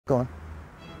Go on.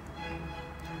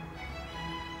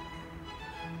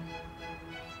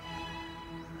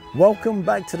 Welcome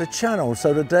back to the channel.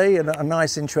 So today, a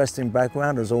nice interesting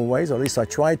background as always, or at least I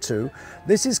tried to.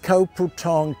 This is Koh Phu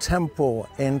Thong Temple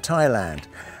in Thailand.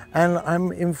 And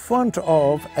I'm in front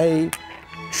of a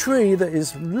tree that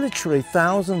is literally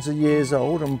thousands of years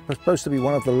old and supposed to be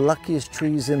one of the luckiest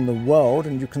trees in the world.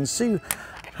 And you can see,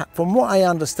 from what I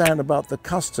understand about the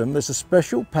custom, there's a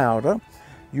special powder.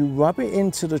 You rub it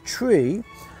into the tree,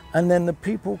 and then the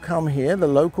people come here, the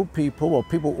local people, or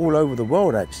people all over the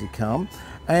world actually come,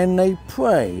 and they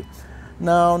pray.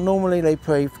 Now, normally they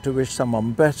pray to wish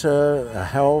someone better,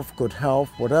 health, good health,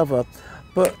 whatever.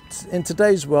 But in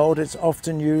today's world, it's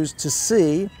often used to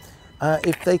see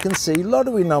if they can see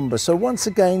lottery numbers. So once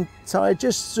again, I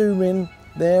just zoom in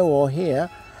there or here,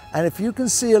 and if you can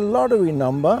see a lottery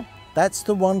number, that's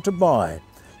the one to buy.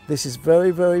 This is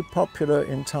very, very popular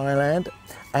in Thailand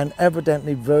and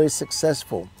evidently very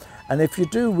successful. And if you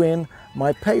do win,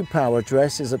 my PayPal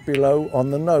address is below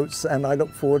on the notes, and I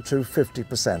look forward to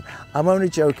 50%. I'm only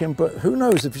joking, but who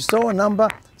knows? If you saw a number,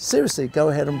 seriously, go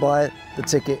ahead and buy the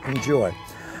ticket, enjoy.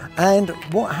 And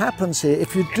what happens here,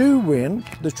 if you do win,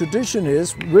 the tradition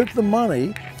is with the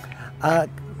money,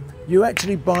 you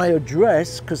actually buy a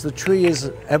dress, because the tree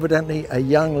is evidently a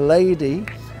young lady,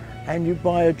 and you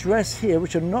buy a dress here,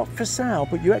 which are not for sale,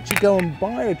 but you actually go and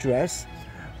buy a dress,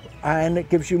 and it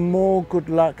gives you more good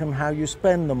luck on how you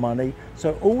spend the money.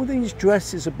 So all these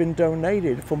dresses have been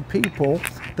donated from people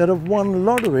that have won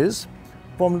lotteries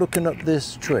from looking at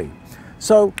this tree.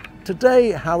 So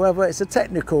today, however, it's a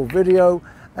technical video,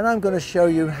 and I'm going to show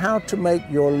you how to make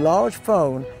your large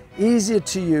phone easier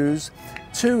to use.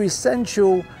 Two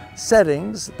essential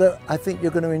settings that I think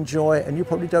you're going to enjoy and you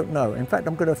probably don't know. In fact,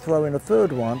 I'm going to throw in a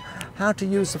third one, how to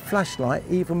use the flashlight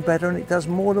even better, and it does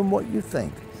more than what you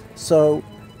think. So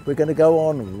we're going to go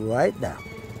on right now.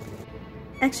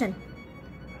 Action.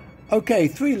 Okay,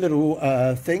 three little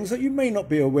things that you may not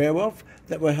be aware of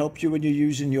that will help you when you're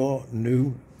using your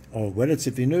new or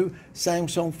relatively new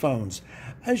Samsung phones.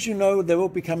 As you know, they're all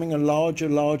becoming a larger,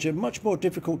 much more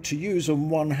difficult to use on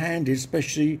one-handed,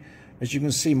 especially as you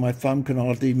can see, my thumb can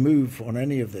hardly move on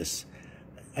any of this.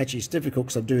 Actually, it's difficult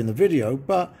because I'm doing the video,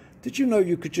 but did you know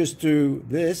you could just do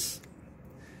this?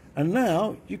 And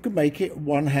now you can make it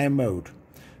one-hand mode.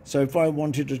 So if I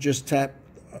wanted to just tap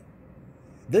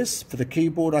this for the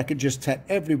keyboard, I could just tap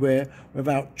everywhere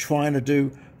without trying to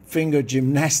do finger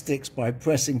gymnastics by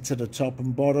pressing to the top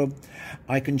and bottom.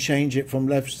 I can change it from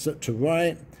left to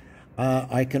right.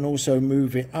 I can also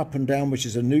move it up and down, which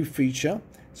is a new feature.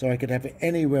 So I could have it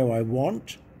anywhere I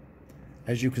want,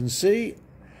 as you can see.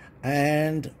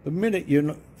 And the minute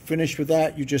you're finished with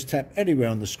that, you just tap anywhere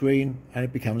on the screen and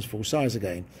it becomes full size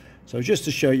again. So just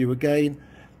to show you again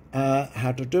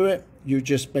how to do it, you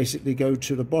just basically go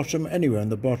to the bottom, anywhere on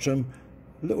the bottom,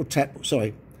 a little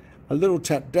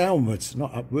tap downwards,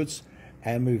 not upwards,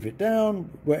 and move it down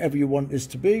wherever you want this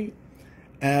to be,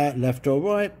 left or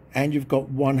right, and you've got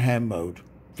one hand mode.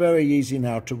 Very easy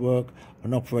now to work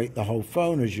and operate the whole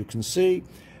phone. As you can see,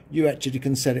 you actually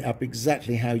can set it up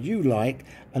exactly how you like,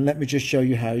 and let me just show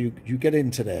you how you get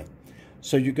into there.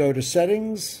 So you go to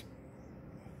settings,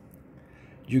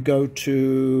 you go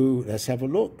to, let's have a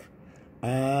look,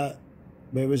 where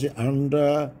is it,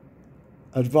 under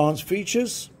advanced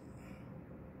features,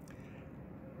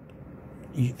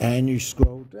 and you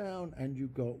scroll down and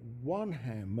you've got one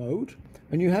hand mode,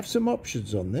 and you have some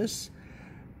options on this.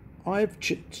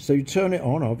 So you turn it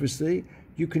on, obviously.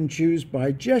 You can choose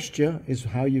by gesture, is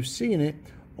how you've seen it,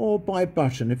 or by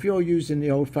button. If you're using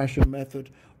the old-fashioned method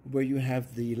where you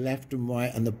have the left and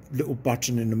right and the little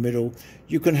button in the middle,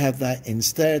 you can have that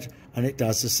instead, and it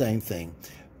does the same thing.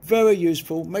 Very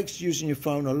useful, makes using your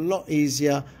phone a lot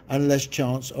easier and less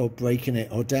chance of breaking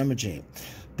it or damaging it.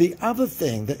 The other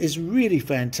thing that is really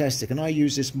fantastic, and I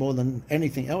use this more than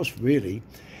anything else really,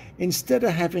 instead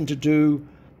of having to do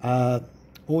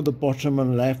all the bottom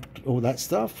and left, all that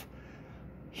stuff,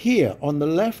 here on the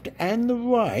left and the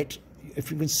right, if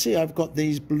you can see, I've got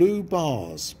these blue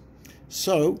bars.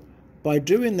 So by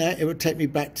doing that, it would take me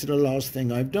back to the last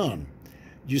thing I've done.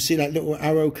 You see that little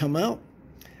arrow come out?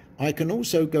 I can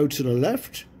also go to the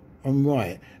left and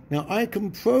right. Now I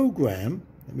can program,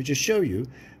 let me just show you,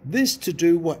 this to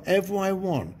do whatever I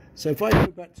want. So if I go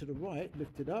back to the right,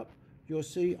 lift it up, you'll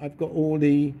see I've got all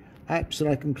the apps that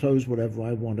I can close whatever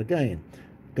I want again.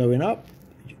 Going up,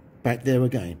 back there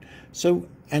again. So,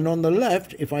 and on the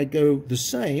left, if I go the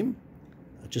same,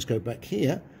 I'll just go back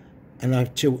here, and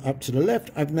I've tilt up to the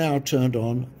left, I've now turned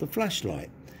on the flashlight.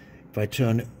 If I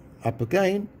turn it up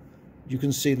again, you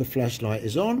can see the flashlight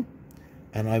is on,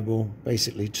 and I will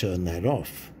basically turn that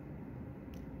off.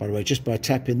 By the way, just by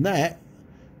tapping that,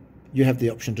 you have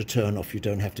the option to turn off. You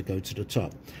don't have to go to the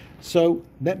top. So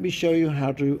let me show you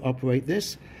how to operate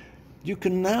this. You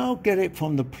can now get it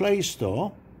from the Play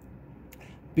Store.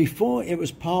 Before, it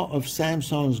was part of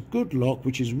Samsung's Good Lock,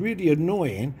 which is really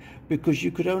annoying because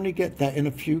you could only get that in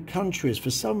a few countries.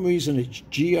 For some reason, it's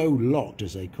geo-locked,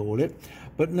 as they call it.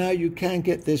 But now you can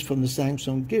get this from the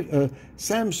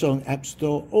Samsung App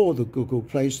Store or the Google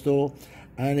Play Store.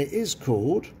 And it is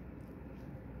called,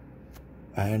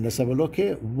 and let's have a look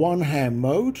here, one hand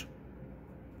mode.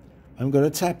 I'm going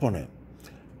to tap on it.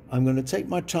 I'm going to take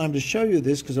my time to show you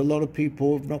this because a lot of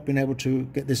people have not been able to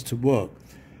get this to work.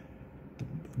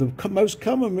 The most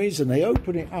common reason, they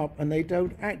open it up and they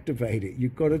don't activate it.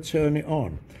 You've got to turn it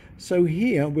on. So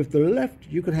here with the left,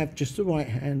 you can have just the right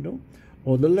handle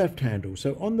or the left handle.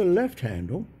 So on the left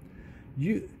handle,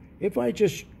 if I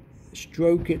just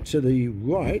stroke it to the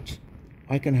right,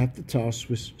 I can have the task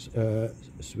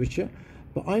switcher.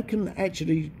 But I can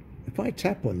actually, if I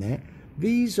tap on that,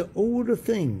 these are all the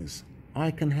things I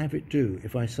can have it do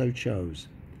if I so chose.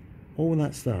 All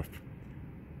that stuff.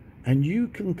 And you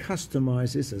can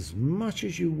customize this as much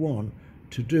as you want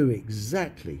to do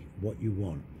exactly what you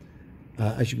want.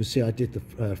 As you can see, I did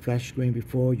the flash screen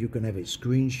before. You can have it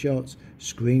screenshots,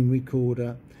 screen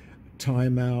recorder,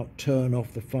 timeout, turn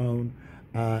off the phone.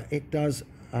 It does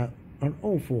an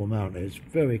awful amount. It's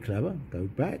very clever. Go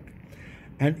back.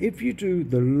 And if you do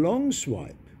the long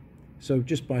swipe, so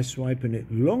just by swiping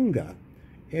it longer,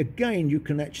 again, you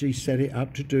can actually set it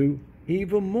up to do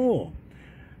even more.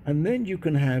 And then you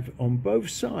can have on both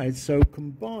sides, so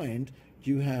combined,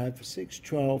 you have 6,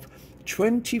 12,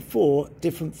 24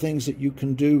 different things that you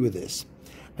can do with this.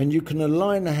 And you can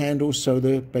align the handles so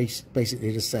they're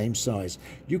basically the same size.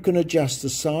 You can adjust the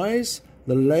size,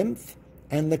 the length,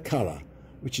 and the color,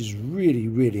 which is really,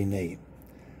 really neat.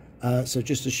 So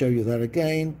just to show you that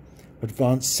again,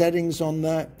 advanced settings on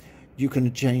that. You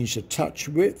can change the touch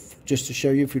width, just to show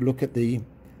you if you look at the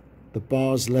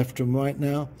bars left and right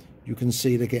now. You can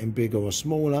see they're getting bigger or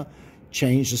smaller.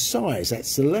 Change the size,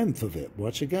 that's the length of it.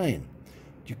 Watch again.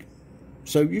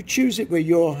 So you choose it where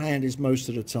your hand is most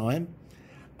of the time,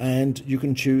 and you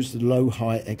can choose the low,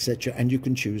 height, etc., and you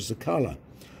can choose the color.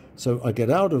 So I get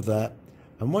out of that,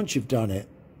 and once you've done it,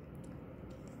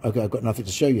 okay, I've got nothing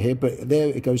to show you here, but there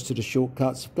it goes to the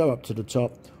shortcuts. Go up to the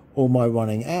top, all my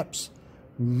running apps.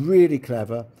 Really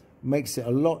clever, makes it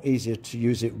a lot easier to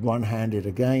use it one-handed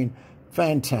again.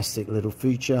 Fantastic little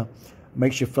feature,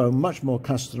 makes your phone much more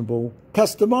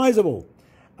customizable.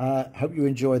 Hope you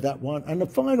enjoyed that one. And the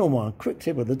final one, quick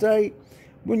tip of the day,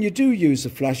 when you do use a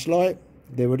flashlight,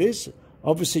 there it is.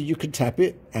 Obviously you can tap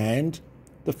it and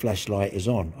the flashlight is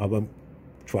on. I won't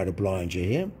try to blind you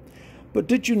here, but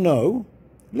did you know,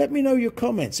 let me know your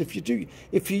comments if you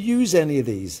use any of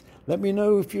these. Let me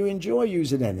know if you enjoy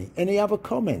using any other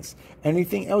comments,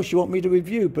 anything else you want me to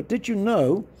review. But did you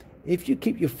know, if you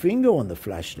keep your finger on the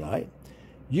flashlight,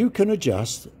 you can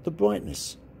adjust the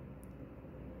brightness.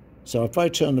 So if I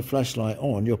turn the flashlight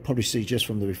on, you'll probably see just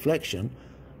from the reflection,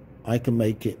 I can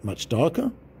make it much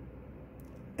darker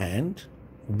and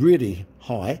really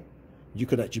high. You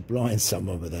could actually blind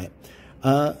someone with that.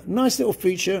 Nice little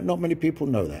feature. Not many people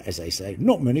know that, as they say.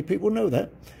 Not many people know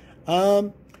that.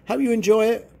 Hope you enjoy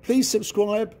it. Please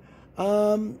subscribe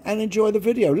and enjoy the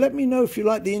video. Let me know if you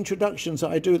like the introductions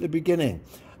that I do at the beginning.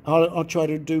 I'll try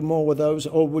to do more with those,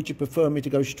 or would you prefer me to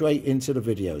go straight into the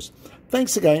videos?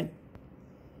 Thanks again.